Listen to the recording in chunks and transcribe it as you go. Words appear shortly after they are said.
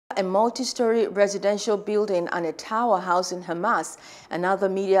A multi-storey residential building and a tower housing Hamas and other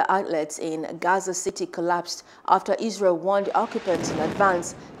media outlets in Gaza City collapsed after Israel warned occupants in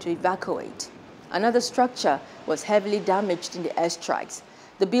advance to evacuate. Another structure was heavily damaged in the airstrikes.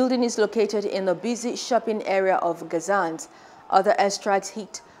 The building is located in the busy shopping area of Gaza. Other airstrikes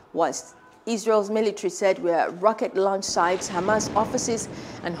hit was Israel's military said were rocket launch sites, Hamas offices,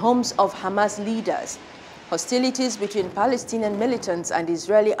 and homes of Hamas leaders. Hostilities between Palestinian militants and the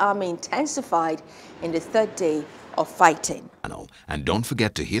Israeli army intensified in the third day of fighting. And don't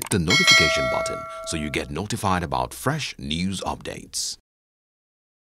forget to hit the notification button so you get notified about fresh news updates.